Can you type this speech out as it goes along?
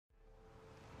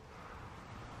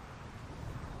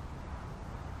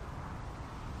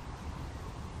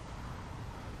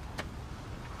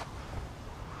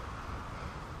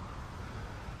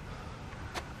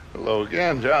Hello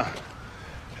again, John.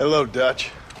 Hello,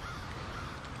 Dutch.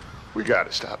 We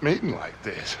gotta stop meeting like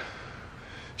this.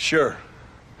 Sure.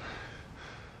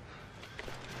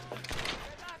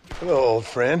 Hello, old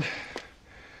friend.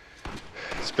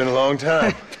 It's been a long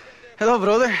time. Hello,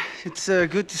 brother. It's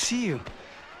good to see you.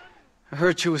 I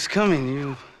heard you was coming.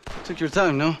 You took your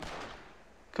time, no?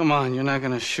 Come on, you're not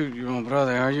gonna shoot your own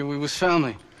brother, are you? We was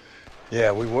family.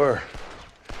 Yeah, we were.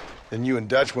 Then you and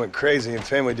Dutch went crazy and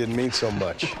family didn't mean so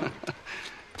much.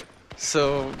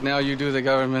 So now you do the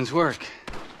government's work.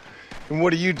 And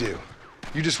what do? You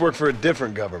just work for a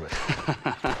different government.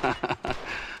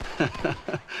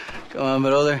 Come on,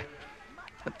 brother.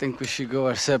 I think we should go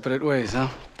our separate ways, huh?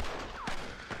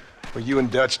 What you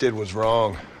and Dutch did was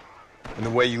wrong. And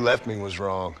the way you left me was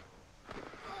wrong.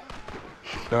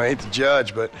 Now, I hate to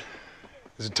judge, but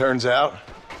as it turns out,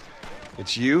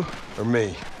 it's you or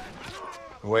me.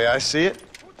 The way I see it,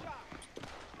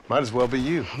 might as well be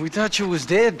you. We thought you was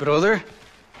dead, brother.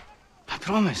 I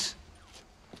promise.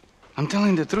 I'm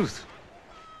telling the truth.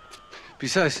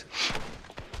 Besides,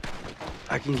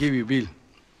 I can give you Bill.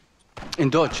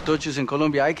 In Dutch. Dutch is in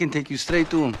Colombia. I can take you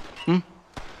straight to him.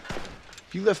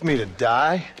 You left me to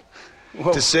die?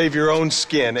 Whoa. To save your own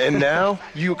skin, and now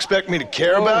you expect me to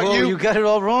care about you? You got it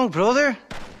all wrong, brother.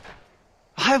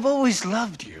 I've always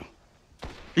loved you.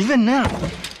 Even now.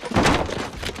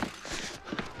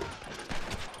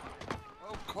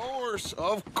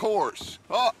 Of course.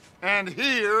 Oh, and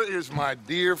here is my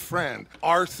dear friend,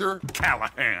 Arthur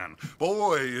Callahan.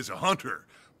 Boy is a hunter.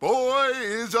 Boy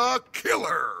is a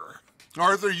killer.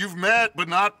 Arthur, you've met but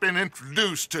not been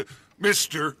introduced to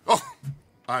Mr. Oh,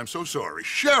 I'm so sorry,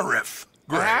 Sheriff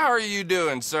Gray. How are you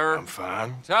doing, sir? I'm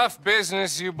fine. Tough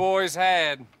business you boys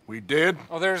had. We did?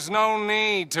 Oh, there's no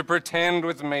need to pretend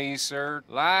with me, sir.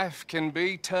 Life can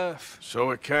be tough.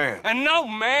 So it can. And no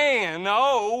man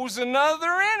owes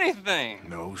another anything.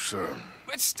 No, sir.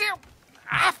 But still,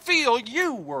 I feel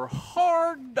you were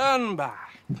hard done by.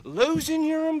 Losing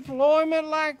your employment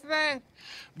like that.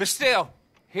 But still,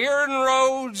 here in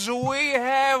Rhodes, we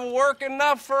have work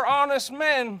enough for honest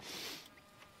men.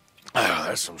 Oh,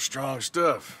 that's some strong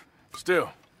stuff. Still,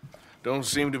 don't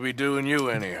seem to be doing you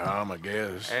any harm, I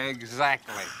guess.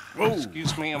 Exactly. Whoa.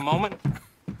 Excuse me a moment.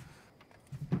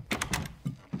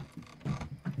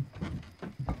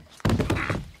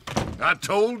 I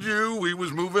told you we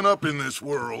was moving up in this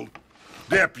world.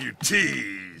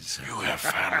 Deputies. You have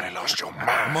finally lost your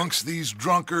mind. Amongst these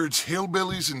drunkards,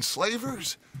 hillbillies, and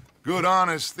slavers? Good,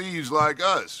 honest thieves like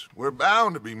us. We're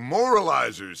bound to be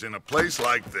moralizers in a place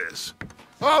like this.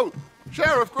 Oh,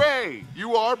 Sheriff Gray,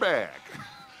 you are back.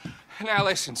 Now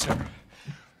listen, sir.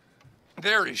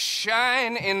 There is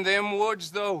shine in them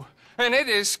woods, though, and it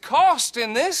is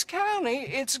costing this county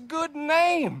its good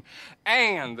name,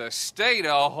 and the state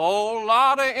a whole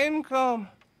lot of income.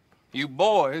 You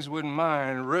boys wouldn't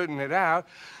mind rooting it out.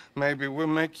 Maybe we'll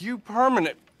make you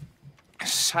permanent.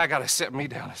 I gotta set me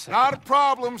down a second. Not a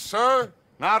problem, sir.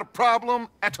 Not a problem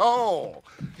at all.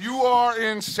 You are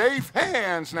in safe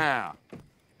hands now.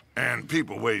 And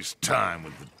people waste time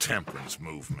with the temperance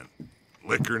movement.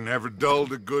 Liquor never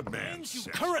dulled a good man's You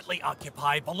sense. currently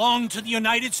occupy belong to the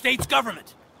United States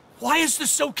government. Why is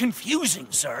this so confusing,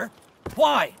 sir?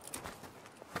 Why?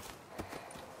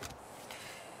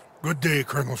 Good day,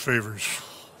 Colonel Favours.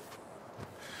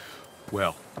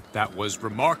 Well, that was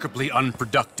remarkably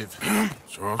unproductive.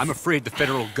 So? I'm afraid the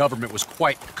federal government was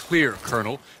quite clear,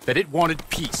 Colonel, that it wanted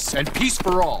peace, and peace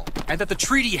for all, and that the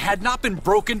treaty had not been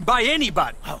broken by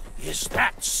anybody. Oh, is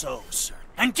that so, sir?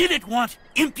 And did it want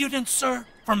impudence, sir,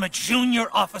 from a junior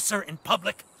officer in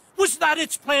public? Was that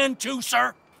its plan too,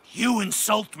 sir? You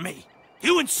insult me.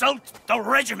 You insult the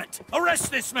regiment.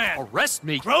 Arrest this man. Arrest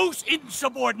me? Gross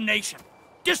insubordination.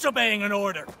 Disobeying an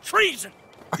order. Treason.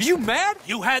 Are you mad?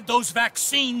 You had those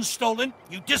vaccines stolen.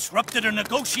 You disrupted a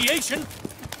negotiation.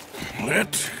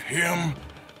 Let him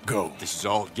go. This is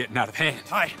all getting out of hand.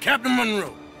 Captain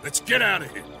Monroe, let's get out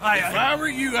of here. If Aye. I were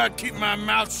you, I'd keep my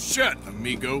mouth shut,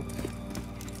 amigo.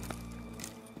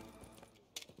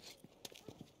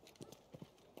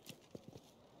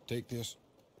 Take this.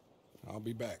 I'll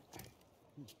be back.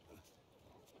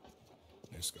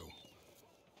 Let's go.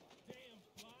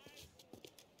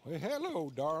 Well,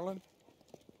 hello, darling.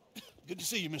 Good to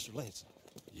see you, Mr. Lansing.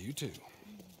 You too.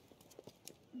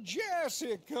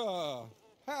 Jessica!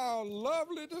 How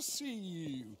lovely to see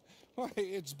you. Why,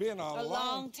 it's been A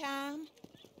long time?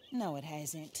 No, it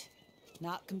hasn't.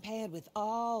 Not compared with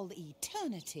all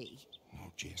eternity.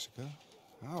 Oh, Jessica,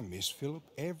 I'll miss Philip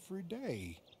every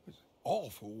day. It's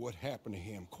awful what happened to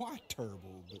him. Quite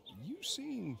terrible, but you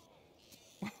seem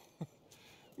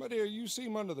My dear, you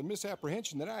seem under the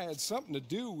misapprehension that I had something to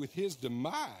do with his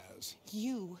demise.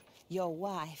 You, your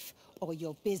wife, or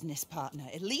your business partner.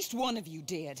 At least one of you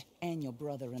did. And your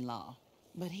brother-in-law.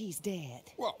 But he's dead.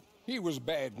 Well, he was a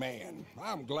bad man.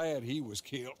 I'm glad he was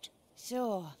killed.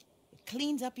 Sure. It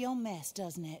cleans up your mess,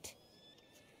 doesn't it?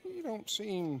 You don't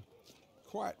seem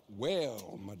quite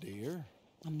well, my dear.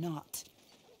 I'm not.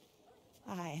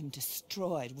 I am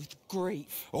destroyed with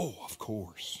grief. Oh, of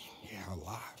course. Yeah,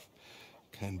 life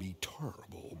can be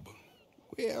terrible, but...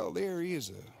 Well, there is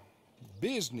a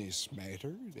business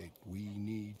matter that we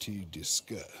need to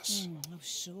discuss. Oh,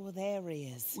 sure there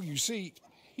is. Well, you see,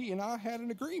 he and I had an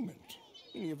agreement.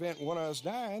 In the event one of us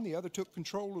died, the other took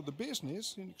control of the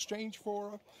business in exchange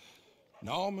for a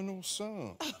nominal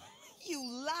sum. You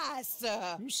lie,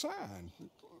 sir. You signed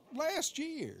last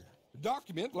year. The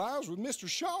document lies with Mr.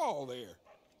 Shaw there.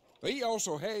 He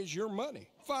also has your money,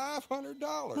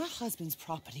 $500. My husband's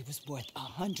property was worth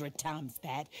 100 times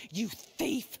that. You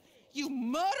thief! You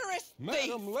murderous thief!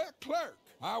 Madam Leclerc,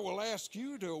 I will ask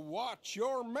you to watch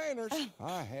your manners.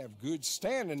 I have good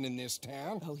standing in this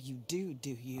town. Oh, you do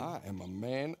you? I am a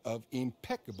man of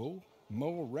impeccable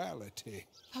morality.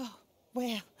 Oh,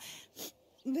 well,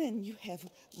 then you have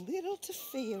little to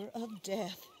fear of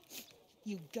death.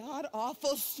 You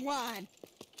god-awful swine!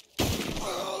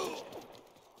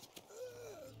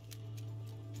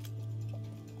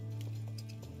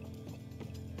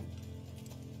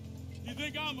 You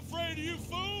think I'm afraid of you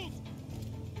fools?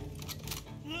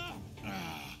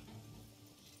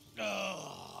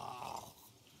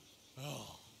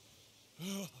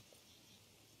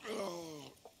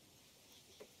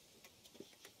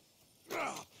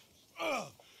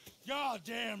 God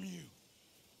damn you!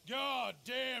 God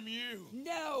damn you!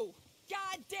 No!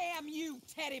 God damn you,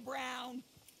 Teddy Brown!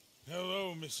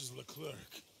 Hello, Mrs.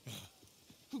 Leclerc.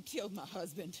 Who killed my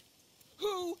husband?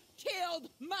 Who killed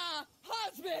my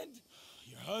husband?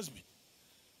 Your husband?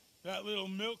 That little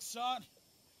milksop?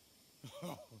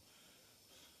 Oh,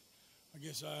 I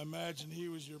guess I imagined he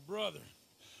was your brother.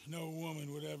 No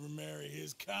woman would ever marry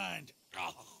his kind.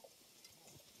 Oh.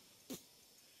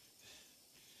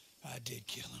 I did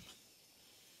kill him.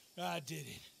 I did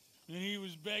it. And he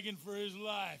was begging for his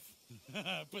life.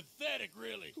 Pathetic,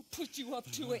 really. Who put you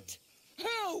up to it?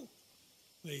 Who?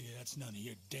 Lady, that's none of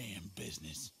your damn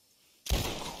business.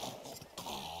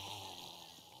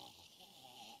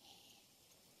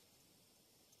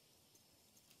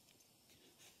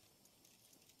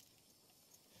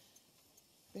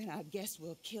 Then I guess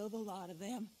we'll kill the lot of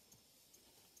them.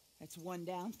 That's 1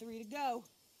 down, 3 to go.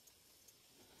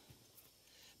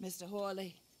 Mr.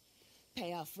 Horley,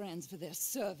 pay our friends for their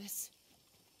service.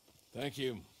 Thank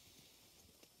you.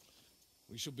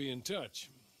 We shall be in touch.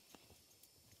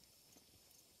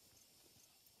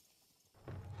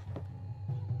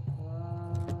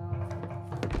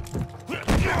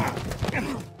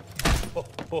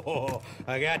 Oh,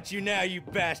 I got you now, you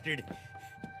bastard.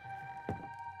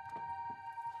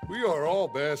 We are all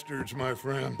bastards, my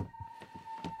friend.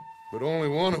 But only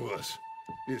one of us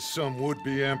is some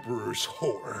would-be emperor's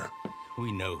whore.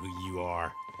 We know who you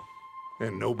are.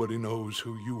 And nobody knows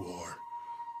who you are.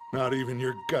 Not even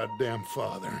your goddamn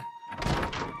father.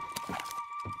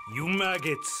 You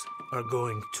maggots are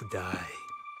going to die.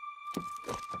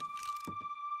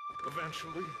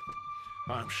 Eventually,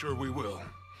 I'm sure we will.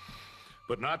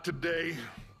 But not today,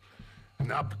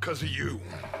 not because of you.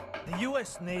 The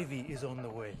U.S. Navy is on the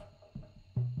way.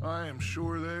 I am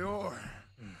sure they are.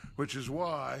 Which is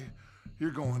why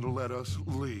you're going to let us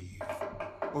leave.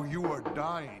 Or you are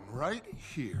dying right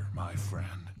here, my friend.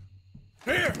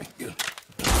 Here!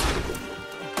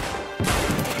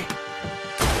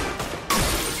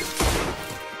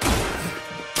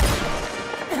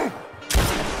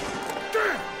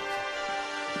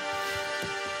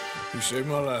 You saved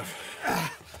my life.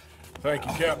 Thank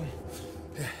you, Captain.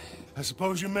 I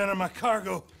suppose you men are my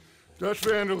cargo. Dutch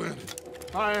Vanderlyn,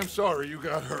 I am sorry you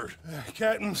got hurt.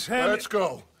 Captain Sam. Let's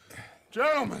go.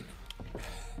 Gentlemen.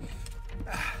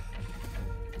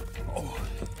 Oh.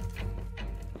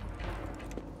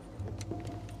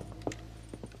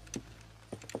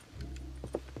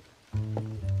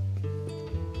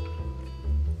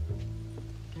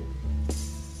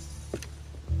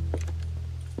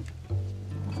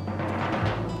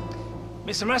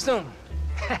 Mr. Marston,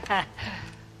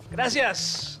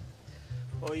 gracias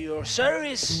for your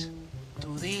service to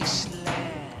this land.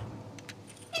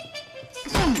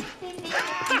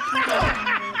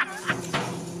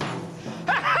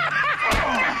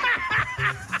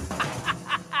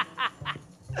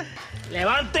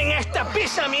 ¡Levanten esta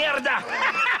pizza, mierda!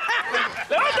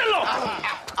 ¡Levántenlo!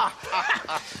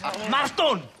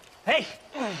 Marston, hey,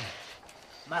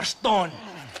 Marston.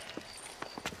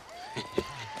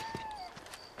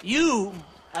 You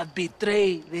have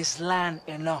betrayed this land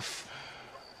enough.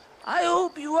 I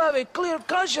hope you have a clear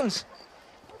conscience,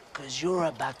 because you're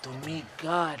about to meet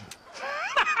God.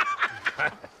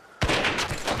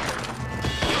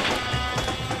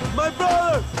 My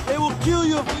brother! They will kill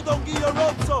you if we don't get your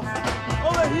ropes off!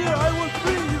 Over here, I will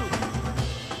free you!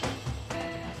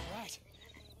 All right.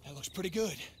 That looks pretty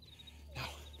good. Now,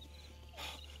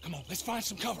 come on, let's find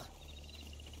some cover.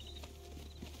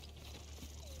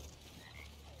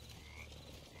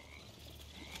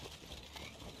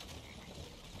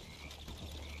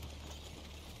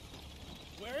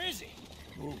 Where is he?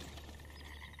 Ooh.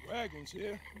 Wagons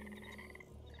here.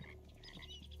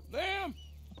 Them!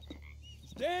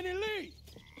 It's Danny Leigh!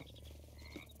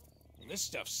 Well, this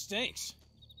stuff stinks.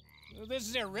 Well, this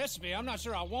is their recipe. I'm not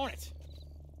sure I want it.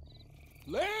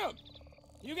 Lem!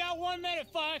 You got 1 minute,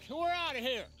 Fike. We're out of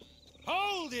here.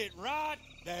 Hold it right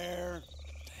there.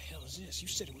 What the hell is this? You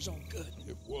said it was all good.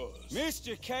 It was.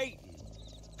 Mr. Caton,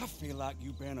 I feel like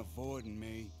you've been avoiding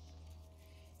me.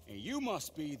 And you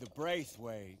must be the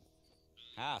Braithwaite.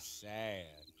 How sad.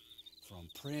 From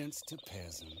prince to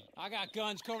peasant. I got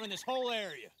guns covering this whole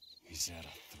area. Is that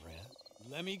a threat?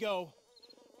 Let me go.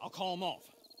 I'll call him off.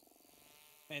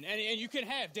 And you can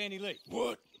have Danny Leigh.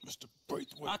 What, Mr.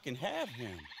 Braithwaite? I can have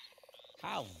him.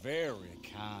 How very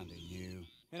kind of you.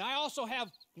 And I also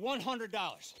have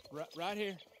 $100. Right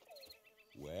here.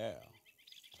 Well,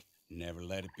 never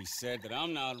let it be said that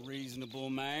I'm not a reasonable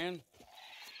man.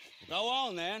 Go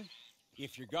on, then,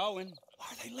 if you're going. Why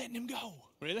are they letting him go?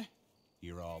 Really?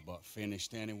 You're all but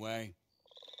finished anyway.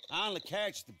 I only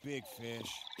catch the big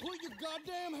fish. Put your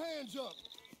goddamn hands up.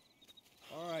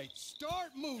 All right, start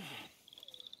moving.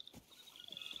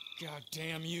 God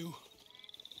damn you.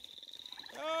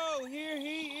 Oh, here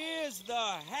he is, the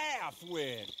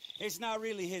half-wit. It's not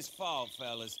really his fault,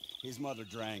 fellas. His mother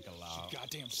drank a lot. You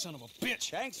goddamn son of a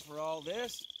bitch. Thanks for all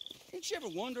this. Didn't you ever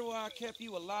wonder why I kept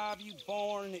you alive, you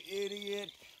born idiot?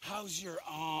 How's your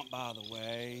aunt, by the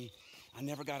way? I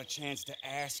never got a chance to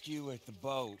ask you at the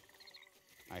boat.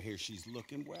 I hear she's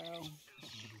looking well.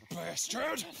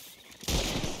 Bastard!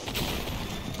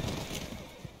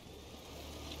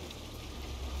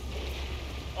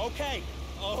 Okay.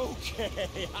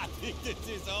 I think this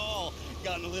is all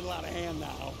gotten a little out of hand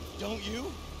now. Don't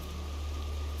you?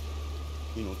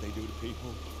 You know what they do to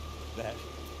people? That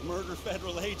murder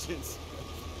federal agents.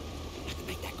 I can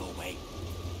make that go away.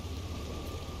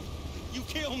 You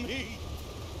kill me,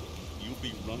 you'll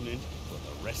be running for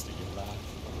the rest of your life.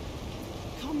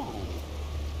 Come on.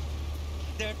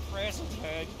 That present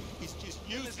tag is just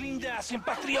useless. Lindas y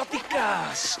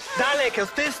patrióticas. Dale, que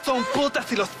ustedes son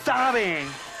putas y lo saben.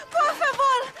 Por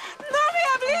favor, no me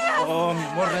hables. Oh, mi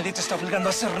amor, nadie te está obligando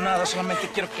a hacer nada. Solamente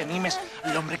quiero que animes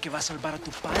al hombre que va a salvar a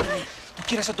tu padre. ¿Tú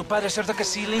quieres a tu padre, cierto que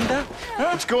sí, Linda? ¿Eh?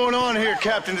 What's going on here,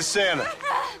 Captain DeSanta?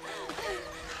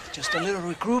 Just a little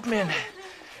recruitment.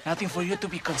 Nothing for you to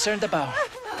be concerned about.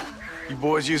 You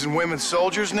boys using women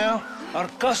soldiers now? Our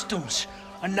costumes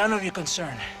are none of your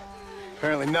concern.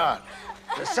 Apparently not.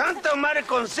 ¡Santo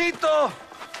mariconcito!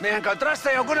 ¿Me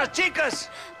encontraste algunas chicas?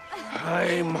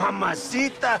 Ay,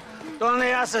 mamacita,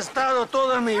 ¿dónde has estado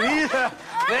toda mi vida?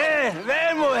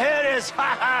 Ven, mujeres.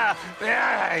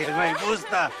 Ay, me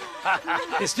gusta.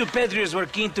 These two patriots were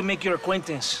keen to make your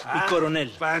acquaintance with Coronel.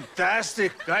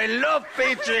 Fantastic. I love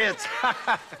patriots.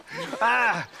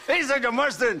 Hey, Sergeant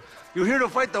Marston, you here to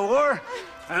fight the war?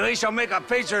 And we shall make a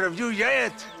patriot of you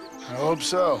yet. I hope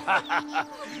so.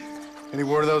 Any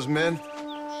word of those men?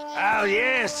 Oh,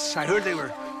 yes. I heard they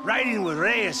were riding with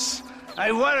Reyes.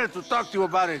 I wanted to talk to you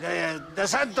about it. De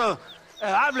Santo,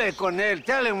 hable con él.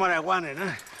 Tell him what I wanted,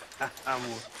 huh?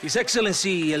 His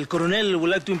Excellency, El Coronel, would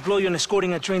like to employ you in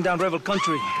escorting a train down rebel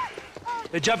country.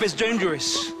 The job is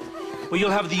dangerous, but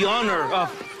you'll have the honor of...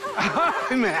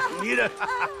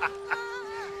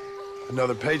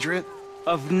 Another patriot?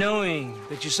 Of knowing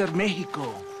that you served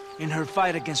Mexico in her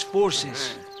fight against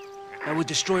forces that would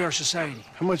destroy our society.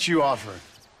 How much you offering?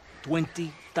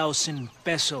 20,000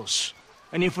 pesos.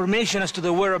 And information as to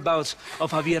the whereabouts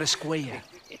of Javier Escuella.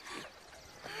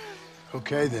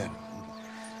 Okay, then.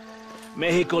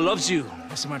 Mexico loves you,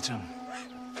 Mr. Martin.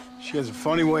 She has a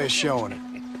funny way of showing it.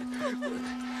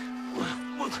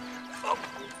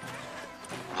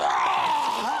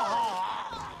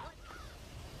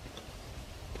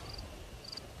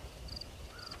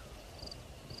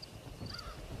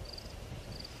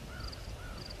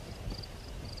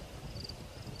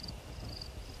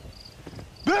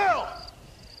 Bill!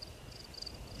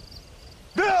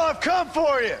 Bill, I've come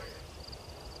for you!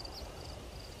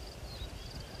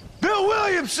 Bill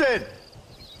Williamson!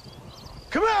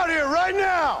 Come out here right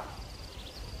now!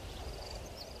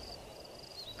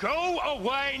 Go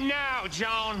away now,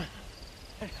 John.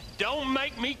 Don't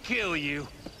make me kill you.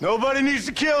 Nobody needs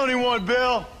to kill anyone,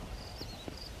 Bill.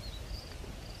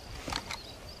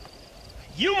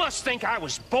 You must think I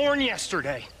was born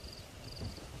yesterday.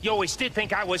 You always did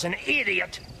think I was an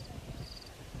idiot.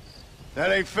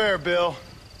 That ain't fair, Bill.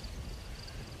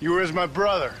 You were as my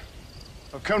brother.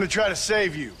 I've come to try to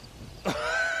save you.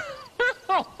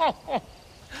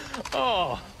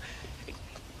 Oh.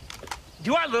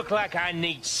 Do I look like I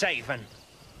need saving?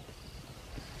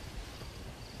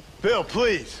 Bill,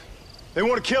 please. They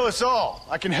want to kill us all.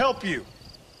 I can help you.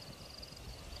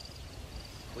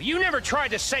 Well, you never tried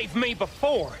to save me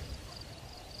before.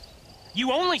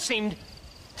 You only seemed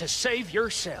to save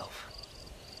yourself.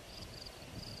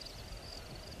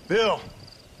 Bill,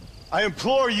 I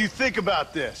implore you think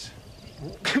about this.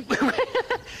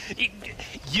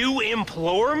 You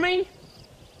implore me?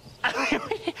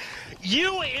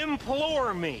 You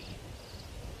implore me.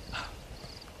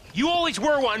 You always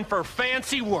were one for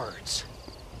fancy words.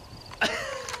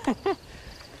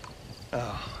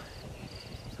 Oh.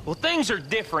 Well, things are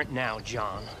different now,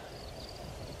 John.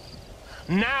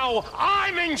 Now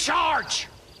I'm in charge!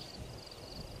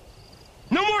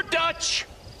 No more Dutch!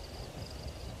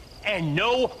 And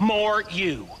no more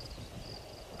you.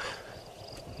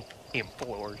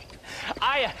 Implores.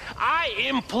 I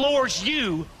implores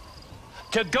you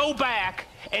to go back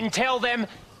and tell them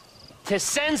to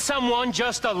send someone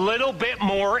just a little bit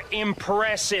more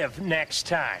impressive next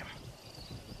time.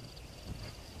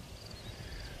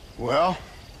 Well?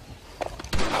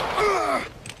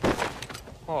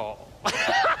 Oh.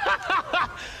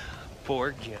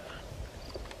 Poor John.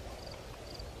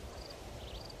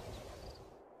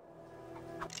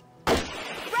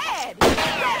 Red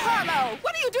Harlow!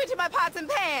 What are you doing to my pots and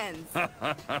pans?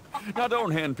 Now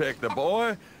don't henpeck the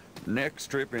boy. Next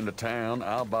trip into town,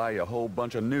 I'll buy you a whole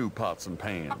bunch of new pots and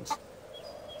pans.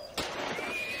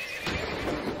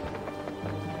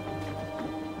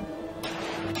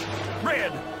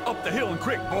 Red, up the hill and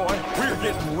quick, boy. We're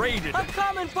getting raided. I'm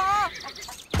coming, Pa!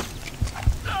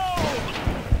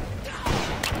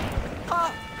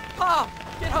 Pa!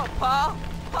 Get up, Pa!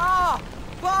 Pa!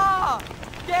 Pa!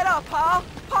 Get up, Pa!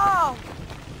 Pa!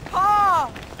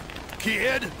 Pa!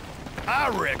 Kid, I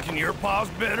reckon your pa's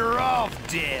better off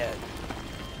dead.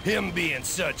 Him being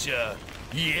such a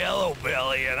yellow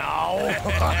belly and all.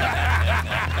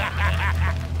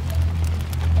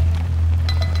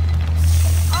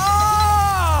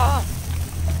 Ah!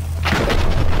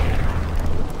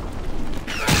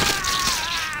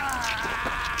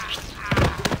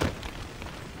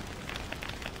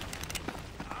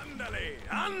 Ándale,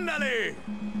 ándale!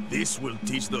 This will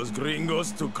teach those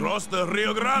gringos to cross the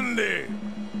Rio Grande.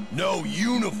 No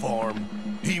uniform.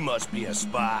 He must be a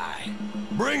spy.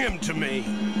 Bring him to me.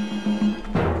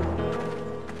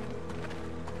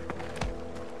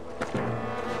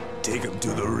 Take him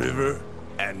to the river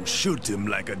and shoot him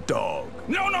like a dog.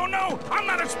 No, no, no! I'm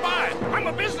not a spy! I'm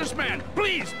a businessman!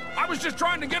 Please! I was just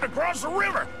trying to get across the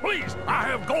river! Please! I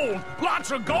have gold!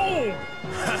 Lots of gold!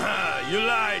 You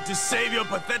lied to save your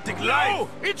pathetic life! No!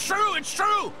 It's true! It's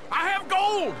true! I have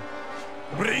gold!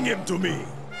 Bring him to me!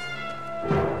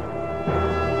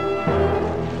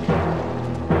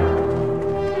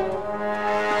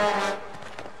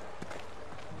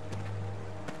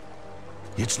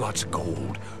 It's lots of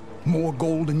gold. More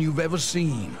gold than you've ever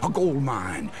seen. A gold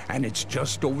mine, and it's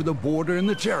just over the border in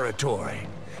the territory.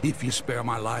 If you spare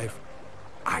my life,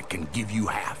 I can give you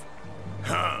half.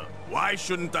 Huh? Why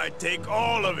shouldn't I take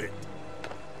all of it?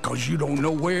 'Cause you don't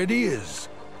know where it is.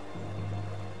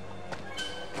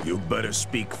 You better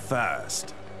speak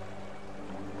fast.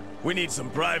 We need some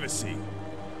privacy.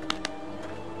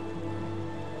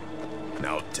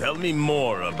 Now tell me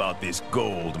more about this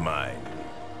gold mine.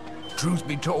 Truth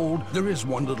be told, there is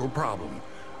one little problem.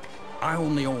 I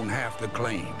only own half the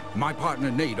claim. My partner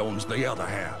Nate owns the other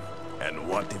half. And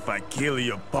what if I kill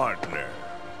your partner?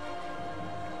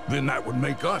 Then that would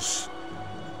make us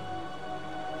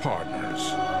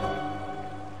partners.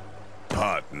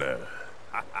 Partner.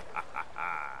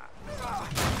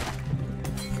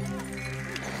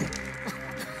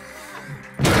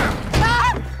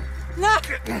 No!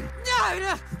 No!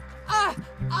 No!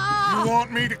 You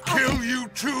want me to kill you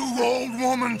too, old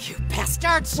woman? You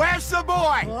bastards! Where's the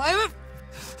boy?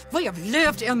 We have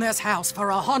lived in this house for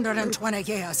 120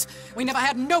 years. We never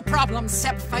had no problems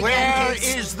except for Where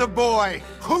Yankees. is the boy?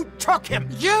 Who took him?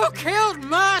 You killed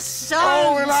my son!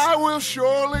 Oh, and I will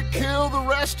surely kill the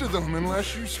rest of them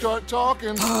unless you start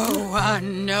talking. Oh, I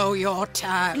know your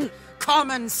type.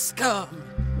 Common scum.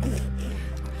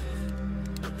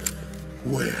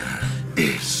 Where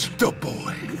is the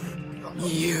boy?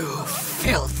 You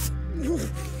filth.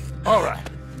 All right,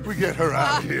 we get her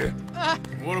out of here.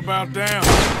 What about down?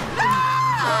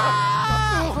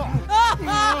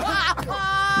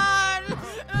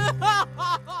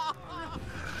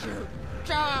 You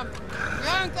dumb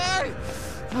Yankee!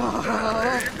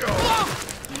 There you go.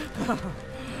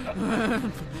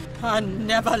 I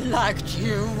never liked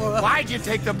you. Why'd you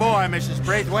take the boy, Mrs.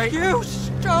 Braithwaite? You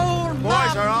stole my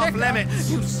Boys are off liquor. limits.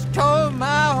 You stole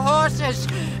my horses.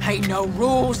 Ain't no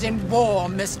rules in war,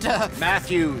 mister.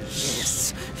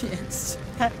 Matthews. Yes,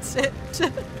 that's it.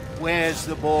 Where's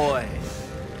the boy?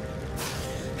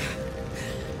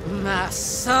 My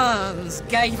sons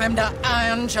gave him to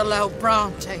Angelo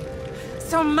Bronte.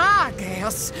 So my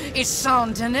guess is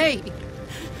Saint Denis.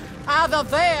 Either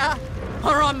there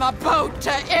or on my boat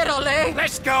to Italy.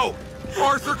 Let's go!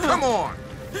 Arthur, come on.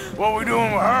 What are we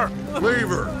doing with her? Leave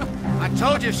her. I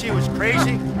told you she was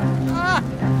crazy.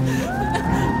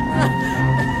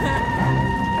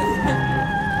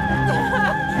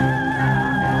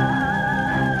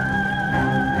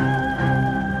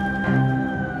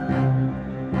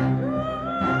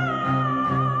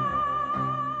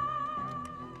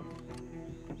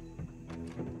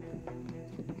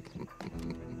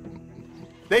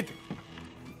 Vete.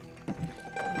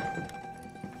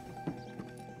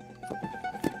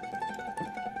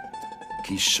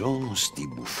 Chi sono sti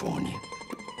buffoni?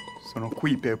 Sono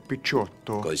qui per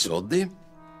Picciotto. Coi soldi?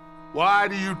 Why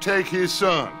do you take his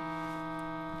son?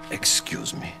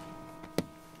 Excuse me.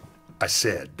 I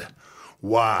said,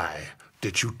 why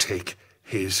did you take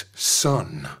his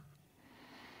son?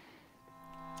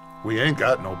 We ain't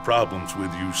got no problems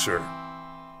with you, sir.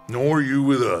 Nor you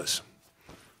with us.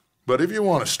 But if you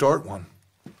want to start one,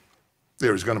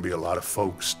 there's gonna be a lot of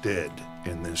folks dead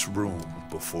in this room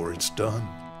before it's done.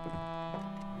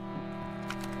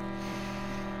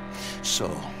 So,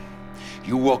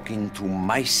 you walk into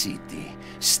my city,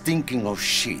 stinking of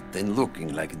shit and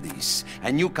looking like this,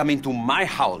 and you come into my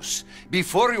house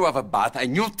before you have a bath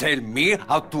and you tell me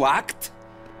how to act?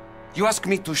 You ask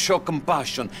me to show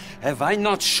compassion. Have I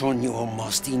not shown you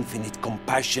almost infinite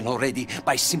compassion already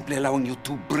by simply allowing you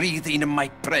to breathe in my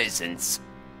presence?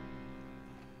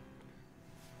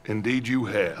 Indeed you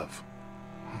have.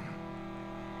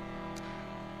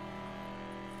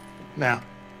 Now,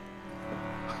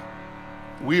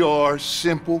 we are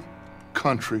simple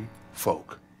country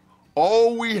folk.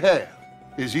 All we have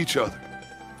is each other.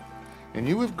 And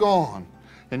you have gone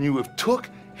and you have took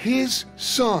his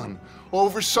son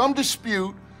over some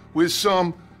dispute with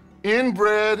some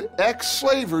inbred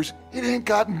ex-slavers. It ain't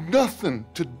got nothing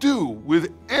to do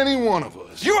with any one of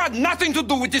us. You had nothing to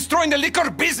do with destroying the liquor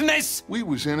business! We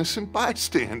was innocent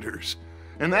bystanders.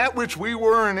 And that which we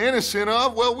weren't innocent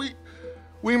of, well,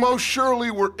 we most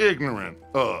surely were ignorant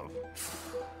of.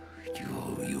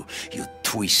 You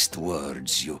twist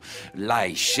words, you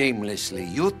lie shamelessly,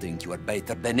 you think you are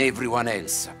better than everyone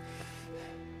else.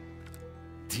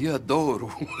 Ti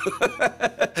adoro.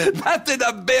 Date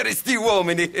davvero sti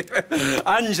uomini.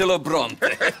 Angelo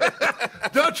Bronte.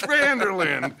 Dutch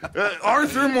Vanderland.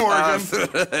 Arthur Morgan. Arthur,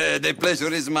 the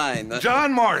pleasure is mine.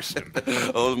 John Marston.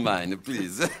 All mine,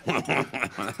 please.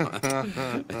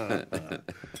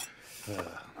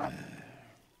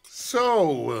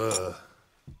 So,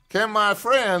 can my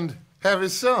friend have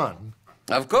his son?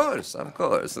 Of course, of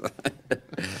course.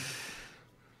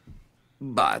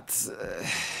 But,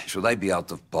 should I be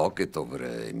out of pocket over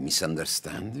a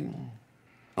misunderstanding?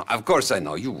 Of course I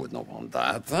know you would not want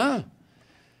that, huh?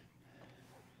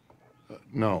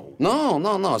 No.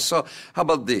 No. So, how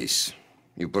about this?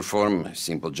 You perform a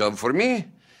simple job for me,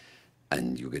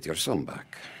 and you get your son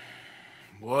back.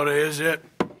 What is it?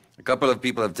 A couple of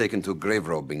people have taken to grave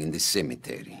robbing in this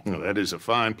cemetery. Well, that is a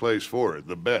fine place for it,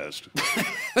 the best.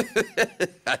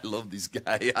 I love this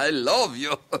guy. I love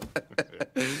you.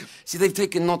 See, they've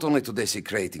taken not only to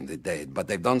desecrating the dead, but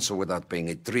they've done so without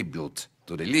paying a tribute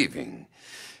to the living.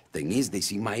 Thing is, they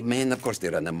see my men, of course they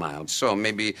run them out. So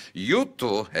maybe you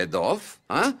two head off,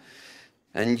 huh?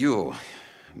 And you,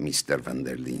 Mr. Van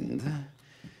der Linde,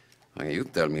 you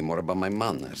tell me more about my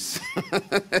manners.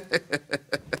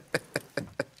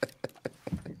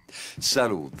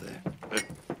 Salute.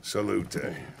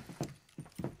 Salute.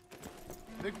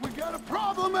 Think we got a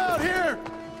problem out here?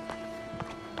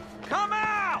 Come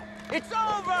out! It's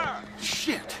over!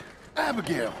 Shit!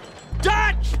 Abigail!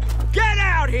 Dutch! Get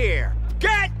out here!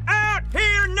 Get out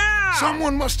here now!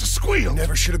 Someone must have squealed.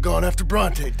 Never should have gone after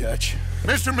Bronte, Dutch.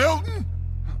 Mr. Milton,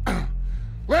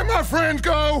 let my friends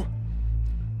go.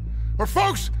 Or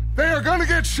folks, they are gonna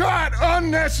get shot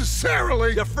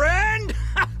unnecessarily. Your friend?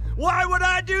 Why would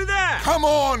I do that? Come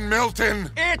on, Milton!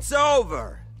 It's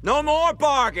over. No more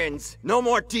bargains, no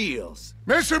more deals.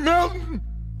 Mr. Milton,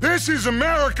 this is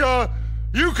America.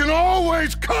 You can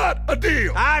always cut a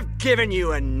deal. I've given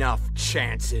you enough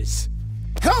chances.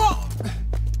 Come on!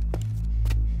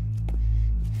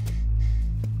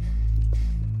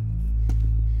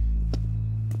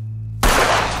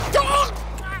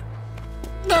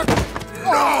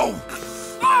 No!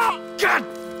 God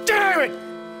damn it!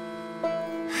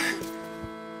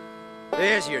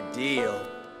 There's your deal,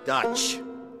 Dutch.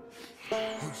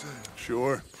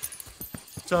 Sure.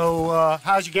 So,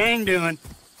 how's your gang doing?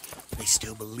 They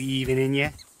still believing in you?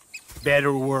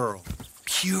 Better world.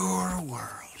 Pure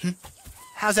world.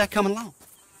 How's that coming along?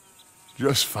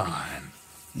 Just fine.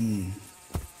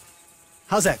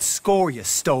 How's that score you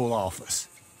stole off us?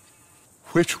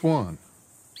 Which one?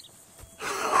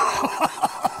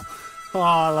 Oh,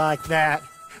 I like that.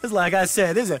 It's like I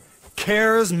said, this is a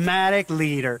charismatic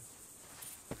leader.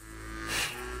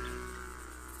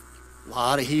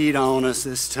 Lot of heat on us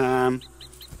this time.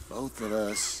 Both of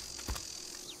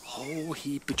us. Whole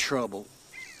heap of trouble.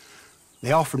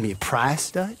 They offered me a price,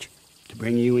 Dutch, to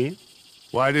bring you in.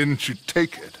 Why didn't you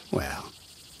take it? Well,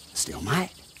 still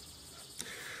might.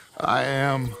 I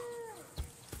am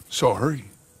sorry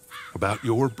about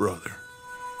your brother.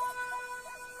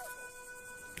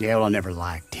 Yeah, well, I never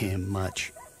liked him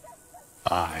much.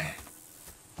 I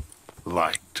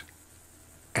liked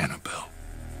Annabelle.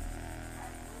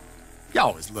 You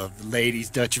always loved the ladies,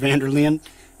 Dutch Vanderlyn.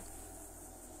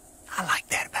 I like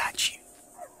that about you.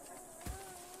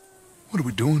 What are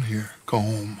we doing here? Go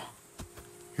home.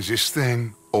 Is this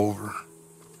thing over?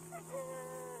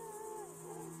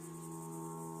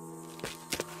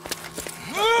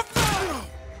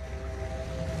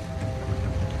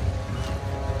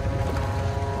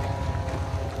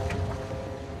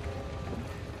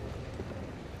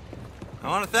 I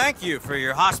want to thank you for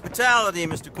your hospitality,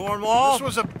 Mr. Cornwall. This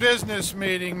was a business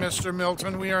meeting, Mr.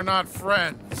 Milton. We are not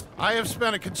friends. I have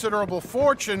spent a considerable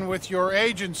fortune with your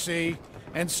agency,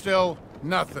 and still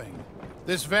nothing.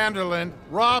 This Vanderlyn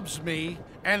robs me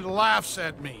and laughs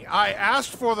at me. I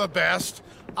asked for the best.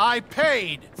 I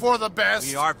paid for the best.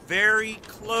 We are very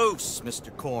close,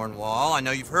 Mr. Cornwall. I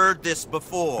know you've heard this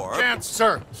before. Chance,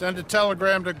 sir, send a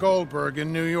telegram to Goldberg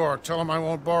in New York. Tell him I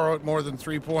won't borrow it more than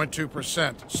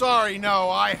 3.2%. Sorry, no,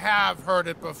 I have heard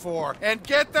it before. And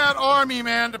get that army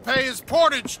man to pay his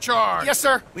portage charge. Yes,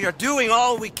 sir. We are doing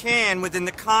all we can within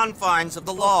the confines of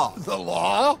the law. The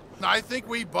law? I think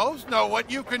we both know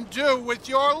what you can do with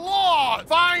your law.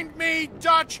 Find me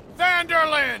Dutch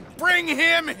Vanderlyn. Bring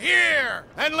him here.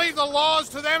 And leave the laws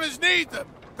to them as need them.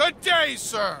 Good day,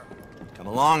 sir. Come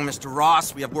along, Mr.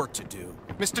 Ross. We have work to do.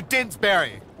 Mr.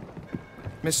 Didsbury.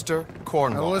 Mr.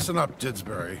 Cornwall. Now listen up,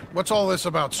 Didsbury. What's all this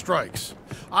about strikes?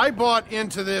 I bought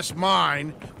into this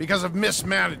mine because of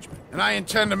mismanagement, and I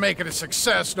intend to make it a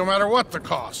success no matter what the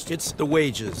cost. It's the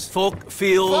wages. Folk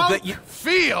feel that you...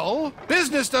 Feel?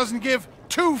 Business doesn't give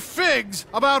two figs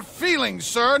about feelings,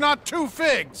 sir, not two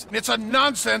figs. It's a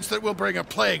nonsense that will bring a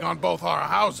plague on both our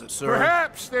houses, sir.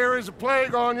 Perhaps there is a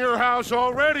plague on your house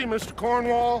already, Mr.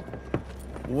 Cornwall.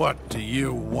 What do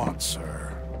you want,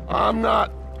 sir? I'm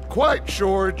not quite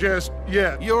sure just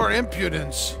yet. Your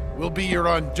impudence will be your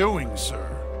undoing, sir.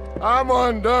 I'm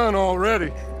undone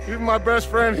already. Even my best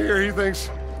friend here, he thinks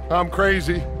I'm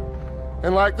crazy.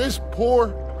 And like this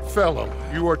poor fellow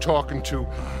you are talking to,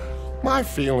 my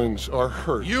feelings are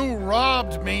hurt. You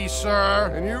robbed me,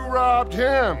 sir. And you robbed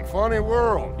him. Funny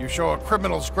world. You show a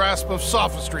criminal's grasp of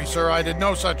sophistry, sir. I did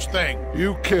no such thing.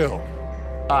 You kill.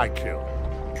 I kill.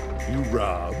 You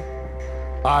rob.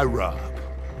 I rob.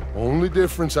 Only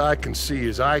difference I can see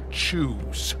is I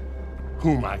choose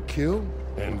whom I kill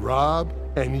and rob,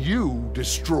 and you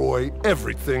destroy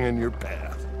everything in your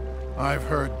path. I've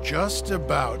heard just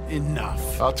about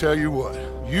enough. I'll tell you what.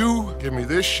 You give me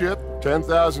this ship,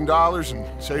 $10,000,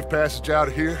 and safe passage out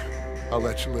of here, I'll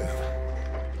let you live.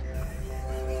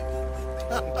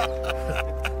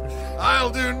 I'll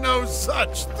do no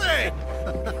such thing.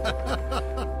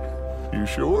 You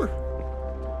sure?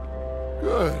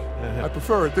 Good. I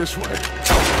prefer it this way. You've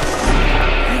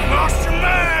lost your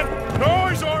man!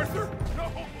 Noise, Arthur! No!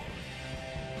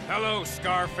 Hello,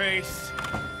 Scarface.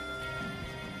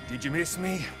 Did you miss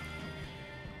me?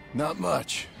 Not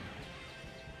much.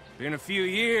 Been a few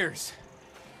years.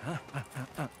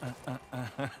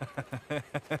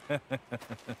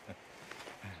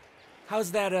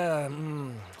 How's that,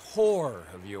 whore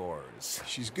of yours?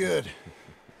 She's good.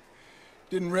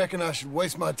 Didn't reckon I should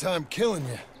waste my time killing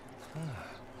you.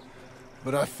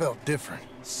 But I felt different.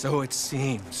 So it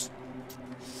seems.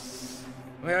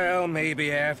 Well,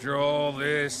 maybe after all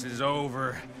this is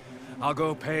over, I'll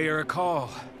go pay her a call.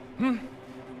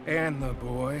 And the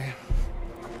boy.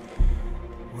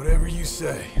 Whatever you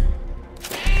say.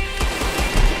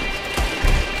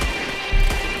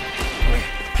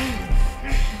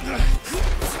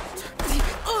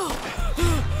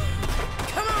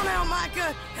 Come on now,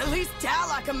 Micah. At least die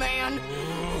like a man.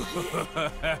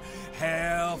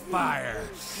 Hellfire.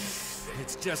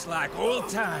 It's just like old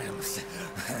times.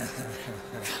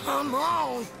 Come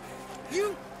on.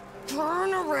 You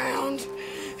turn around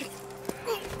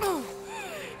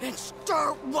and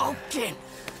start walking.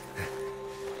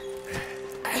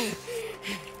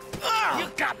 You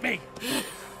got me.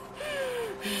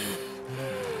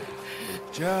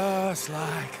 Just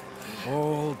like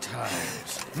old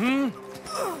times.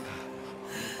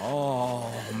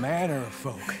 All manner of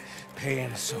folk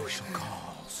paying social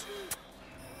calls.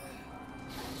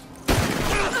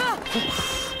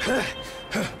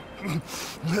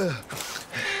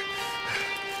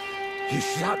 You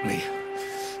shot me.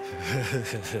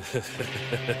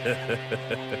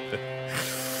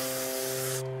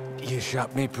 You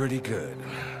shot me pretty good.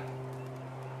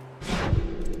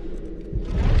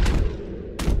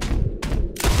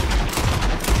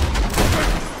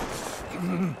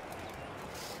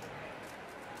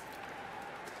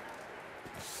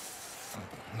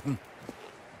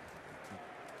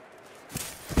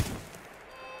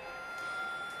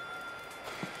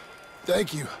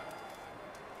 Thank you.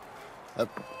 Oh,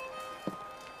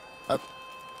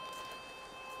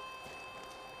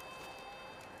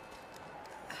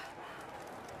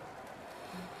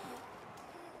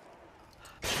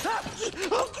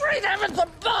 great heavens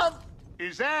above!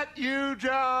 Is that you,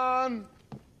 John?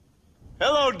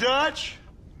 Hello, Dutch.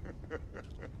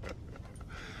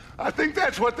 I think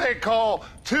that's what they call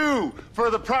two for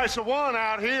the price of one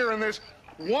out here in this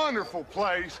wonderful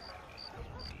place.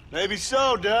 Maybe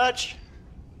so, Dutch.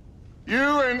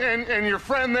 You and your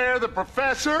friend there, the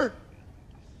professor,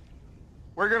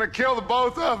 we're gonna kill the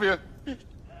both of you.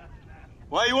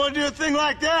 Why you want to do a thing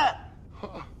like that?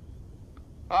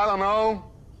 I don't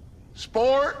know.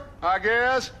 Sport, I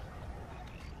guess.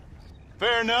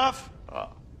 Fair enough.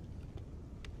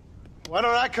 Why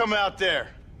don't I come out there?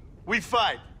 We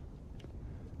fight.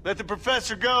 Let the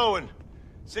professor go and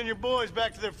send your boys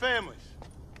back to their families.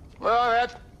 Well,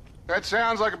 that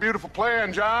sounds like a beautiful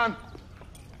plan, John.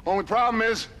 Only problem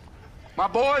is, my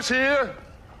boys here,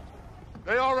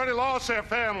 they already lost their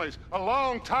families a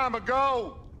long time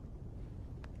ago.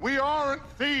 We aren't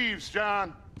thieves,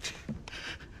 John.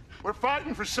 We're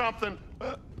fighting for something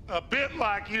a bit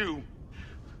like you.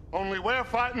 Only we're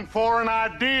fighting for an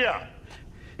idea,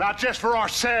 not just for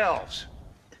ourselves.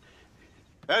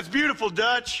 That's beautiful,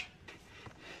 Dutch.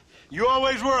 You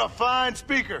always were a fine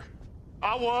speaker.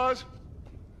 I was.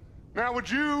 Now, would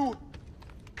you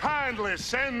kindly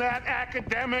send that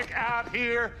academic out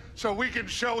here so we can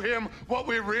show him what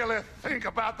we really think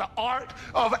about the art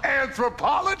of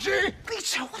anthropology?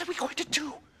 Lisa, what are we going to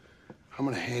do? I'm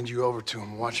gonna hand you over to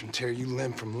him, watch him tear you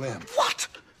limb from limb. What?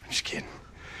 I'm just kidding.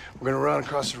 We're gonna run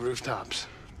across the rooftops.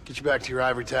 Get you back to your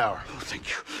ivory tower. Oh, thank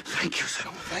you. Thank you, sir.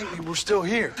 Don't thank me, we're still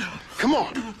here. Come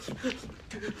on.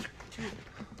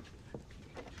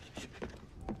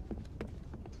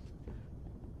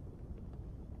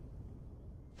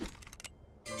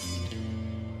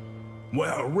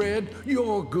 Well, Red,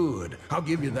 you're good. I'll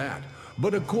give you that.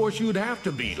 But of course you'd have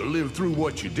to be to live through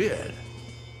what you did.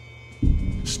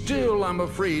 Still, I'm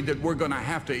afraid that we're gonna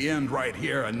have to end right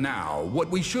here and now what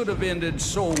we should have ended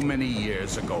so many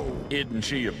years ago. Isn't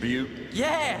she a beaut?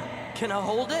 Yeah! Can I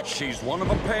hold it? She's one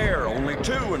of a pair, only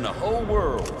two in the whole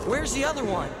world. Where's the other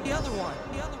one? The other one.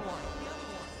 The other one. The other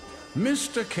one.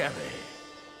 Mr. Kelly,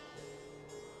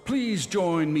 please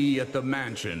join me at the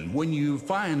mansion when you've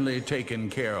finally taken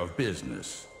care of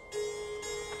business.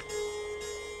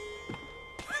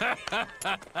 I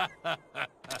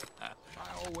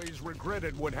always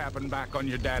regretted what happened back on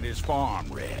your daddy's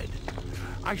farm, Red.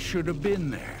 I should have been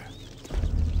there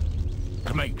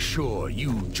to make sure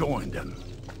you joined them.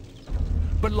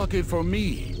 But lucky for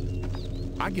me,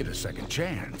 I get a second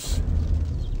chance.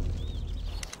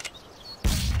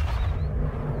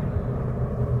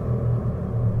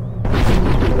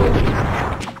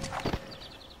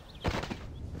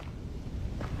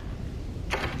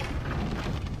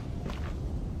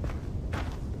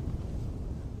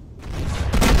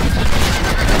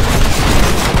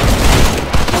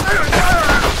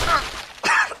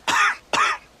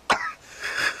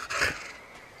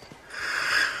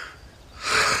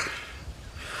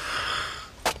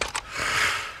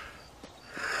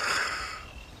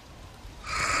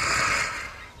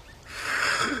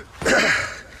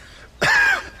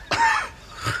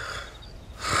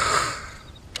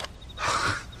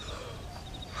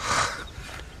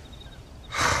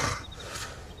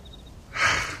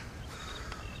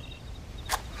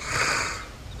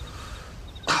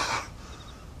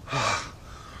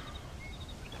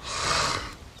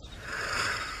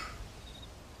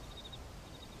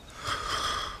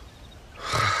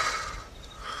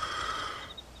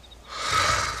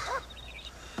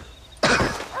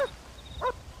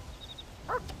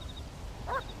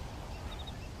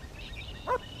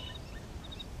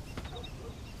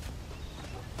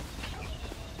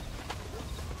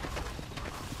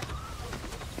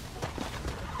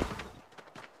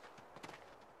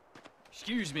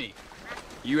 Excuse me.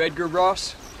 You Edgar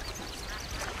Ross?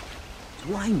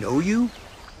 Do I know you?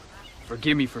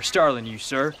 Forgive me for startling you,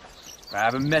 sir. I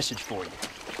have a message for you.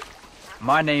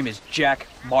 My name is Jack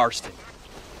Marston.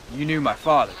 You knew my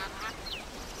father.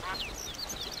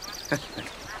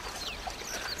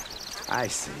 I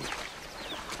see.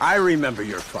 I remember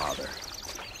your father.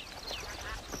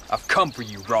 I've come for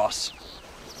you, Ross.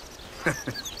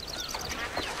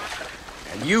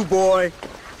 And you, boy,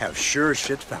 have sure as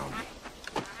shit found me.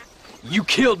 You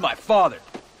killed my father.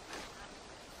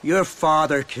 Your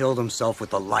father killed himself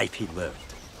with the life he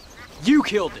lived. You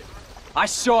killed him. I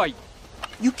saw you.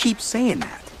 You keep saying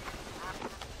that.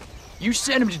 You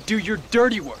sent him to do your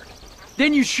dirty work.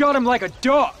 Then you shot him like a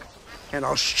dog. And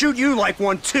I'll shoot you like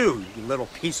one too, you little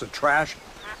piece of trash.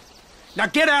 Now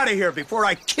get out of here before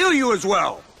I kill you as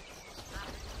well.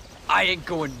 I ain't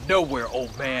going nowhere,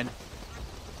 old man.